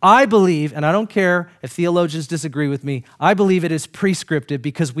happened. I believe, and I don't care if theologians disagree with me, I believe it is prescriptive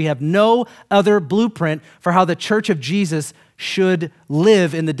because we have no other blueprint for how the church of Jesus should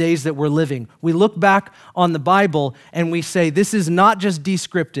live in the days that we're living. We look back on the Bible and we say, this is not just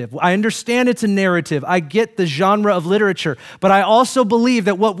descriptive. I understand it's a narrative. I get the genre of literature, but I also believe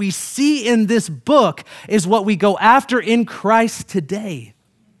that what we see in this book is what we go after in Christ today.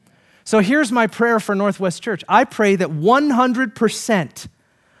 So here's my prayer for Northwest Church. I pray that 100%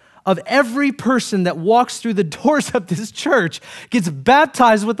 of every person that walks through the doors of this church gets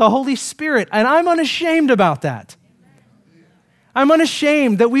baptized with the Holy Spirit, and I'm unashamed about that. I'm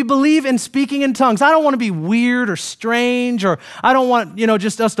unashamed that we believe in speaking in tongues. I don't want to be weird or strange, or I don't want,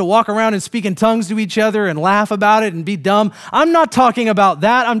 just us to walk around and speak in tongues to each other and laugh about it and be dumb. I'm not talking about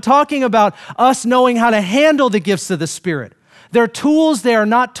that. I'm talking about us knowing how to handle the gifts of the Spirit. They're tools, they are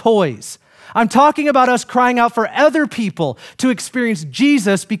not toys. I'm talking about us crying out for other people to experience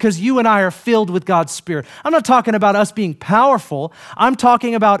Jesus because you and I are filled with God's Spirit. I'm not talking about us being powerful. I'm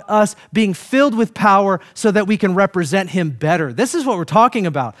talking about us being filled with power so that we can represent Him better. This is what we're talking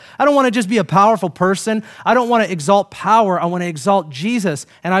about. I don't want to just be a powerful person. I don't want to exalt power. I want to exalt Jesus,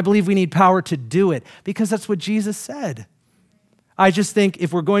 and I believe we need power to do it because that's what Jesus said. I just think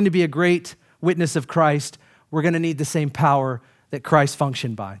if we're going to be a great witness of Christ, we're going to need the same power that Christ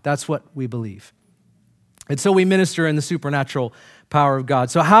functioned by. That's what we believe. And so we minister in the supernatural power of God.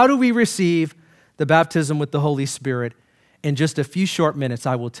 So how do we receive the baptism with the Holy Spirit? In just a few short minutes,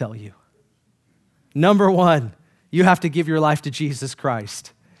 I will tell you. Number one, you have to give your life to Jesus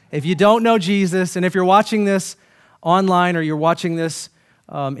Christ. If you don't know Jesus, and if you're watching this online or you're watching this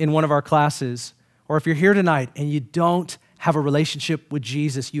in one of our classes, or if you're here tonight and you don't have a relationship with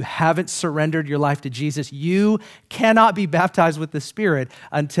Jesus, you haven't surrendered your life to Jesus, you cannot be baptized with the Spirit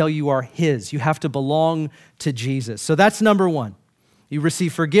until you are His. You have to belong to Jesus. So that's number one. You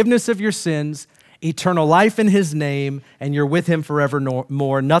receive forgiveness of your sins, eternal life in His name, and you're with Him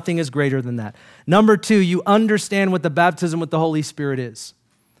forevermore. Nothing is greater than that. Number two, you understand what the baptism with the Holy Spirit is.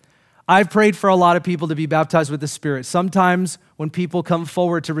 I've prayed for a lot of people to be baptized with the Spirit. Sometimes when people come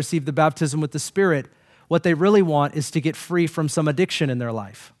forward to receive the baptism with the Spirit, what they really want is to get free from some addiction in their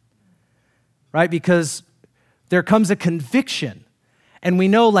life, right? Because there comes a conviction, and we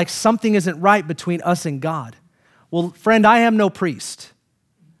know like something isn't right between us and God. Well, friend, I am no priest.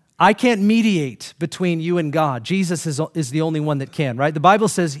 I can't mediate between you and God. Jesus is the only one that can, right? The Bible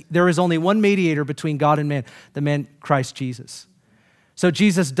says there is only one mediator between God and man, the man Christ Jesus. So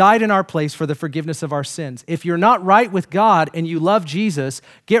Jesus died in our place for the forgiveness of our sins. If you're not right with God and you love Jesus,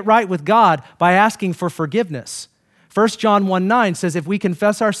 get right with God by asking for forgiveness. 1 John 1:9 says, if we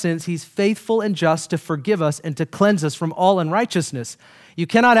confess our sins, He's faithful and just to forgive us and to cleanse us from all unrighteousness. You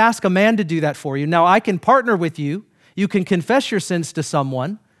cannot ask a man to do that for you. Now, I can partner with you. You can confess your sins to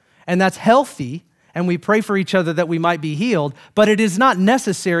someone, and that's healthy, and we pray for each other that we might be healed, but it is not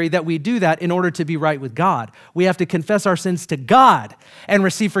necessary that we do that in order to be right with God. We have to confess our sins to God and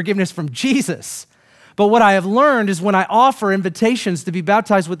receive forgiveness from Jesus. But what I have learned is when I offer invitations to be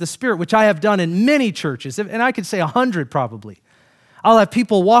baptized with the Spirit, which I have done in many churches, and I could say 100 probably, I'll have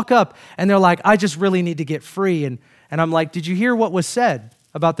people walk up and they're like, I just really need to get free. And I'm like, did you hear what was said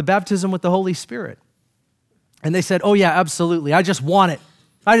about the baptism with the Holy Spirit? And they said, oh yeah, absolutely. I just want it.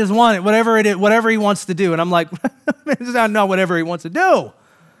 Whatever it is, whatever He wants to do. And I'm like, it's not whatever He wants to do.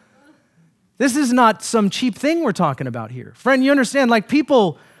 This is not some cheap thing we're talking about here. Friend, you understand, like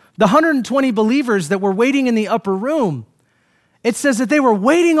people, the 120 believers that were waiting in the upper room, it says that they were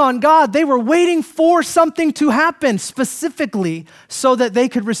waiting on God. They were waiting for something to happen specifically so that they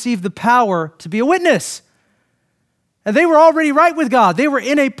could receive the power to be a witness. And they were already right with God. They were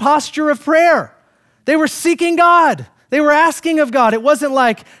in a posture of prayer. They were seeking God. They were asking of God. It wasn't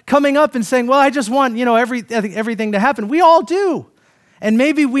like coming up and saying, well, I just want, everything to happen. We all do. And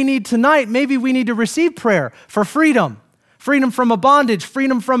maybe we need to receive prayer for freedom. Freedom from a bondage,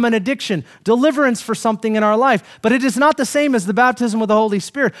 freedom from an addiction, deliverance for something in our life. But it is not the same as the baptism with the Holy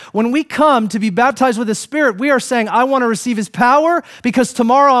Spirit. When we come to be baptized with the Spirit, we are saying, I want to receive His power because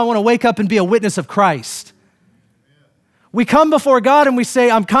tomorrow I want to wake up and be a witness of Christ. We come before God and we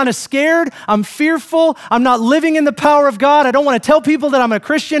say, I'm kind of scared, I'm fearful, I'm not living in the power of God, I don't want to tell people that I'm a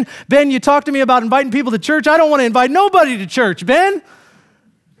Christian. Ben, you talked to me about inviting people to church. I don't want to invite nobody to church, Ben.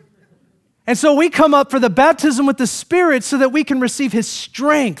 And so we come up for the baptism with the Spirit so that we can receive His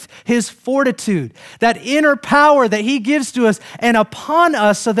strength, His fortitude, that inner power that He gives to us and upon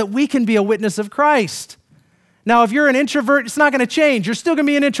us so that we can be a witness of Christ. Now, if you're an introvert, it's not going to change. You're still going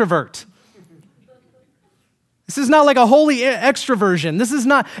to be an introvert. This is not like a holy extroversion.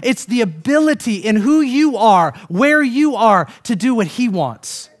 It's the ability in who you are, where you are, to do what He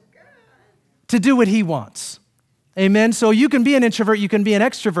wants. To do what He wants. Amen? So you can be an introvert, you can be an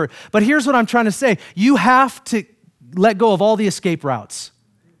extrovert. But here's what I'm trying to say. You have to let go of all the escape routes.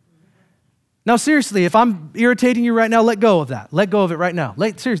 Now, seriously, if I'm irritating you right now, let go of that. Let go of it right now.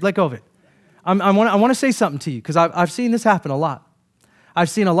 Seriously, let go of it. I want to say something to you because I've seen this happen a lot. I've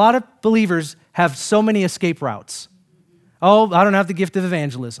seen a lot of believers have so many escape routes. Oh, I don't have the gift of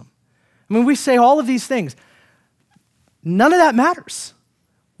evangelism. I mean, we say all of these things. None of that matters.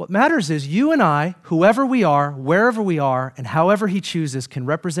 What matters is you and I, whoever we are, wherever we are, and however He chooses, can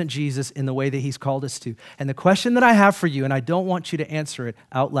represent Jesus in the way that He's called us to. And the question that I have for you, and I don't want you to answer it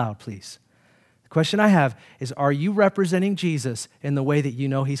out loud, please. The question I have is, are you representing Jesus in the way that you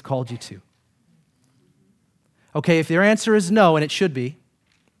know He's called you to? Okay, if your answer is no, and it should be,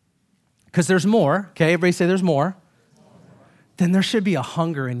 because there's more, okay, everybody say there's more, then there should be a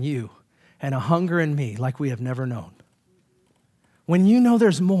hunger in you and a hunger in me like we have never known. When you know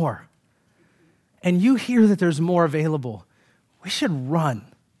there's more and you hear that there's more available, we should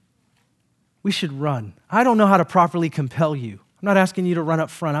run. We should run. I don't know how to properly compel you. I'm not asking you to run up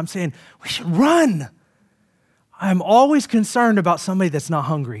front. I'm saying we should run. I'm always concerned about somebody that's not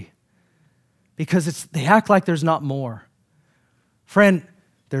hungry because they act like there's not more. Friend,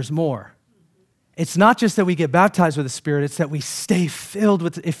 there's more. It's not just that we get baptized with the Spirit, it's that we stay filled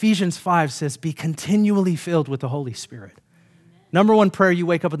with, Ephesians 5 says, be continually filled with the Holy Spirit. Amen. Number one prayer, you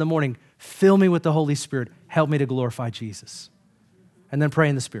wake up in the morning, fill me with the Holy Spirit, help me to glorify Jesus. And then pray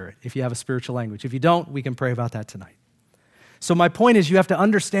in the Spirit, if you have a spiritual language. If you don't, we can pray about that tonight. So my point is, you have to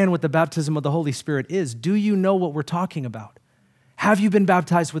understand what the baptism of the Holy Spirit is. Do you know what we're talking about? Have you been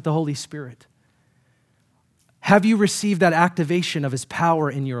baptized with the Holy Spirit? Have you received that activation of His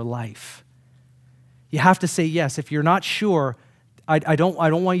power in your life? You have to say yes. If you're not sure, I don't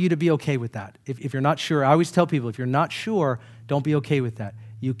want you to be okay with that. If you're not sure, I always tell people, if you're not sure, don't be okay with that.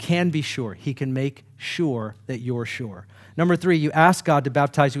 You can be sure. He can make sure that you're sure. Number 3, you ask God to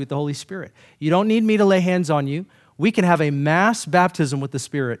baptize you with the Holy Spirit. You don't need me to lay hands on you. We can have a mass baptism with the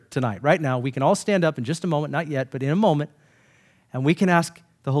Spirit tonight. Right now, we can all stand up in just a moment, not yet, but in a moment, and we can ask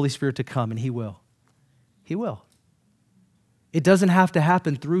the Holy Spirit to come, and He will. He will. It doesn't have to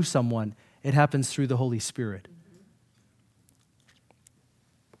happen through someone. It happens through the Holy Spirit.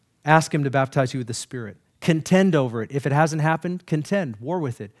 Ask Him to baptize you with the Spirit. Contend over it. If it hasn't happened, contend, war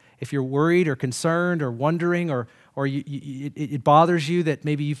with it. If you're worried or concerned or wondering or it bothers you that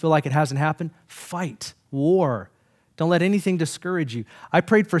maybe you feel like it hasn't happened, fight, war. Don't let anything discourage you. I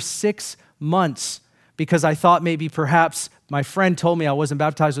prayed for 6 months because I thought maybe perhaps my friend told me I wasn't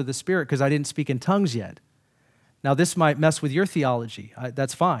baptized with the Spirit because I didn't speak in tongues yet. Now, this might mess with your theology.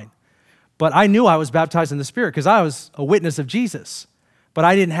 That's fine. But I knew I was baptized in the Spirit because I was a witness of Jesus. But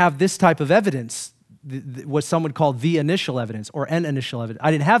I didn't have this type of evidence, what some would call the initial evidence or an initial evidence. I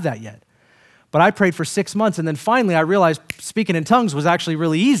didn't have that yet. But I prayed for 6 months, and then finally I realized speaking in tongues was actually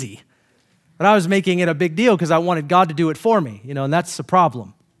really easy. But I was making it a big deal because I wanted God to do it for me, and that's the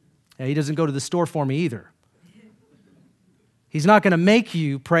problem. Yeah, He doesn't go to the store for me either. He's not going to make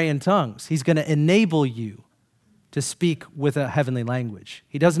you pray in tongues. He's going to enable you to speak with a heavenly language.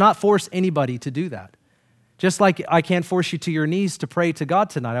 He does not force anybody to do that. Just like I can't force you to your knees to pray to God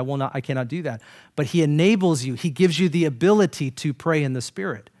tonight. I cannot do that. But He enables you. He gives you the ability to pray in the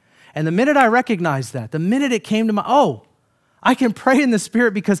Spirit. And the minute I recognized that, the minute it came to I can pray in the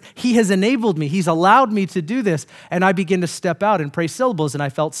Spirit because He has enabled me. He's allowed me to do this. And I begin to step out and pray syllables, and I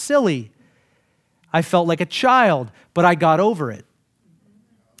felt silly. I felt like a child, but I got over it.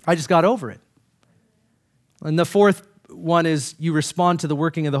 I just got over it. And the fourth one is you respond to the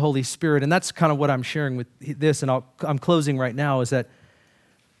working of the Holy Spirit. And that's kind of what I'm sharing with this, and I'm closing right now, is that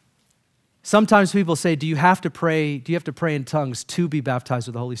Sometimes people say, do you have to pray in tongues to be baptized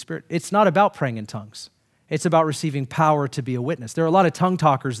with the Holy Spirit? It's not about praying in tongues. It's about receiving power to be a witness. There are a lot of tongue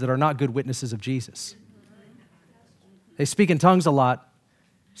talkers that are not good witnesses of Jesus. They speak in tongues a lot.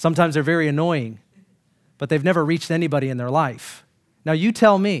 Sometimes they're very annoying, but they've never reached anybody in their life. Now you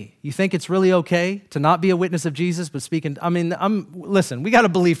tell me, you think it's really okay to not be a witness of Jesus, but listen, we got to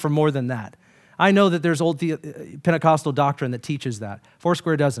believe for more than that. I know that there's old Pentecostal doctrine that teaches that.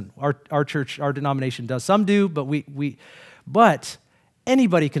 Foursquare doesn't. Our church, our denomination does. Some do, but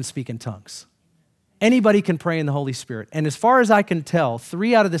anybody can speak in tongues. Anybody can pray in the Holy Spirit. And as far as I can tell,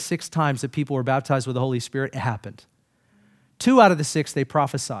 3 out of the 6 times that people were baptized with the Holy Spirit, it happened. 2 out of the 6, they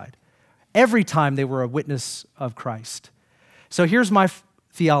prophesied. Every time they were a witness of Christ. So here's my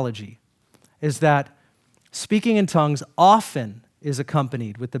theology, is that speaking in tongues often is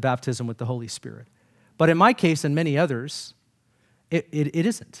accompanied with the baptism with the Holy Spirit. But in my case and many others, it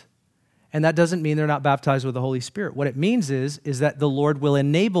isn't. And that doesn't mean they're not baptized with the Holy Spirit. What it means is that the Lord will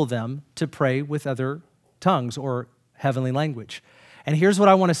enable them to pray with other tongues or heavenly language. And here's what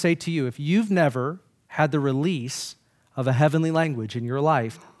I want to say to you. If you've never had the release of a heavenly language in your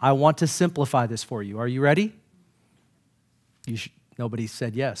life, I want to simplify this for you. Are you ready? Nobody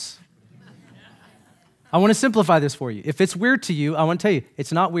said yes. I want to simplify this for you. If it's weird to you, I want to tell you,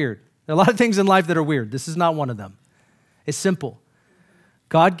 it's not weird. There are a lot of things in life that are weird. This is not one of them. It's simple.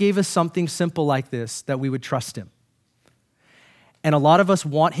 God gave us something simple like this that we would trust him. And a lot of us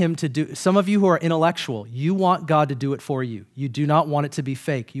want him to do, some of you who are intellectual, you want God to do it for you. You do not want it to be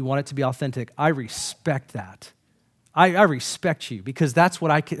fake. You want it to be authentic. I respect that. I respect you because that's why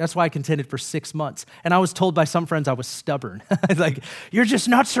I contended for 6 months. And I was told by some friends I was stubborn. Like, you're just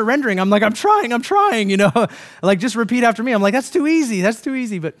not surrendering. I'm like, I'm trying, Like, just repeat after me. I'm like, that's too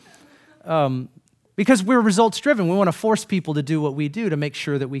easy. But because we're results driven, we want to force people to do what we do to make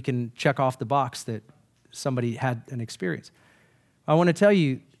sure that we can check off the box that somebody had an experience. I want to tell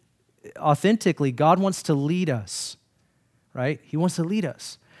you, authentically, God wants to lead us, right? He wants to lead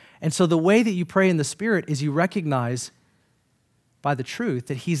us. And so the way that you pray in the Spirit is you recognize by the truth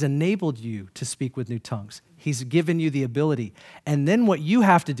that he's enabled you to speak with new tongues. He's given you the ability. And then what you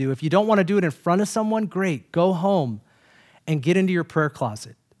have to do, if you don't want to do it in front of someone, great, go home and get into your prayer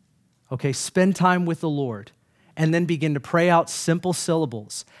closet. Okay, spend time with the Lord and then begin to pray out simple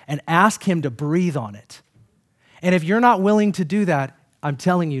syllables and ask him to breathe on it. And if you're not willing to do that, I'm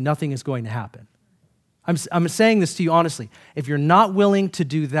telling you, nothing is going to happen. I'm saying this to you honestly. If you're not willing to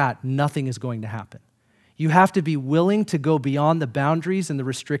do that, nothing is going to happen. You have to be willing to go beyond the boundaries and the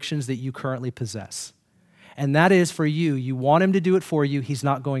restrictions that you currently possess. And that is for you. You want him to do it for you. He's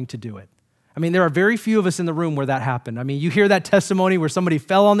not going to do it. I mean, there are very few of us in the room where that happened. I mean, you hear that testimony where somebody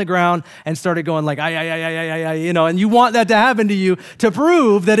fell on the ground and started going like, and you want that to happen to you to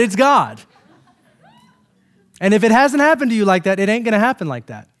prove that it's God. And if it hasn't happened to you like that, it ain't going to happen like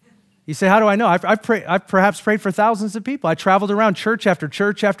that. You say, how do I know? I've perhaps prayed for thousands of people. I traveled around church after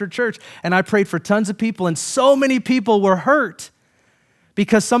church after church, and I prayed for tons of people, and so many people were hurt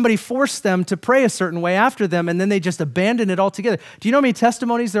because somebody forced them to pray a certain way after them, and then they just abandoned it altogether. Do you know how many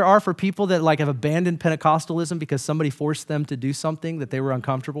testimonies there are for people that have abandoned Pentecostalism because somebody forced them to do something that they were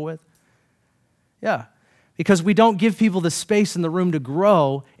uncomfortable with? Yeah, because we don't give people the space in the room to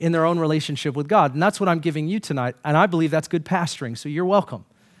grow in their own relationship with God, and that's what I'm giving you tonight, and I believe that's good pastoring, so you're welcome.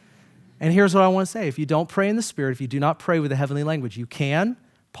 And here's what I want to say. If you don't pray in the Spirit, if you do not pray with a heavenly language, you can.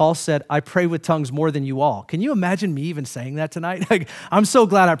 Paul said, I pray with tongues more than you all. Can you imagine me even saying that tonight? I'm so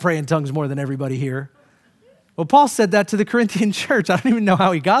glad I pray in tongues more than everybody here. Well, Paul said that to the Corinthian church. I don't even know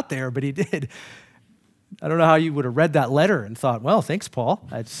how he got there, but he did. I don't know how you would have read that letter and thought, well, thanks, Paul.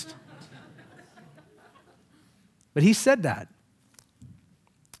 But he said that.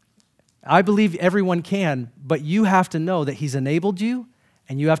 I believe everyone can, but you have to know that he's enabled you.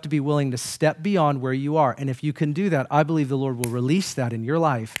 And you have to be willing to step beyond where you are. And if you can do that, I believe the Lord will release that in your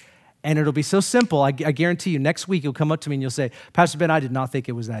life. And it'll be so simple. I guarantee you, next week you'll come up to me and you'll say, Pastor Ben, I did not think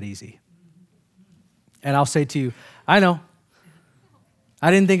it was that easy. And I'll say to you, I know.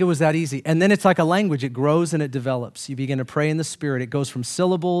 I didn't think it was that easy. And then it's like a language. It grows and it develops. You begin to pray in the Spirit. It goes from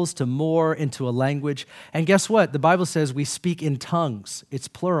syllables to more into a language. And guess what? The Bible says we speak in tongues. It's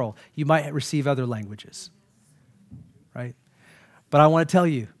plural. You might receive other languages, right? But I want to tell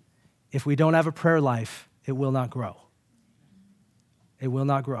you, if we don't have a prayer life, it will not grow. It will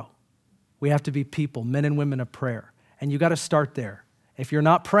not grow. We have to be people, men and women of prayer. And you got to start there. If you're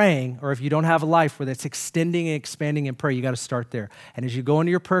not praying, or if you don't have a life where that's extending and expanding in prayer, you got to start there. And as you go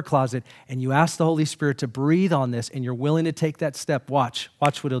into your prayer closet and you ask the Holy Spirit to breathe on this and you're willing to take that step, watch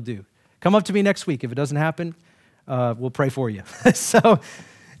what he'll do. Come up to me next week. If it doesn't happen, we'll pray for you. So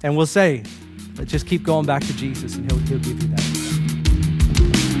And we'll say, just keep going back to Jesus and he'll give you that.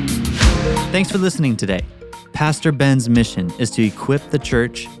 Thanks for listening today. Pastor Ben's mission is to equip the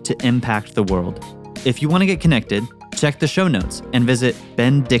church to impact the world. If you want to get connected, check the show notes and visit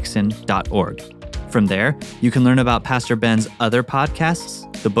bendixon.org. From there, you can learn about Pastor Ben's other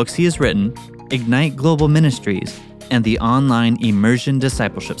podcasts, the books he has written, Ignite Global Ministries, and the online Immersion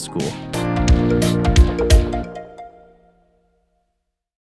Discipleship School.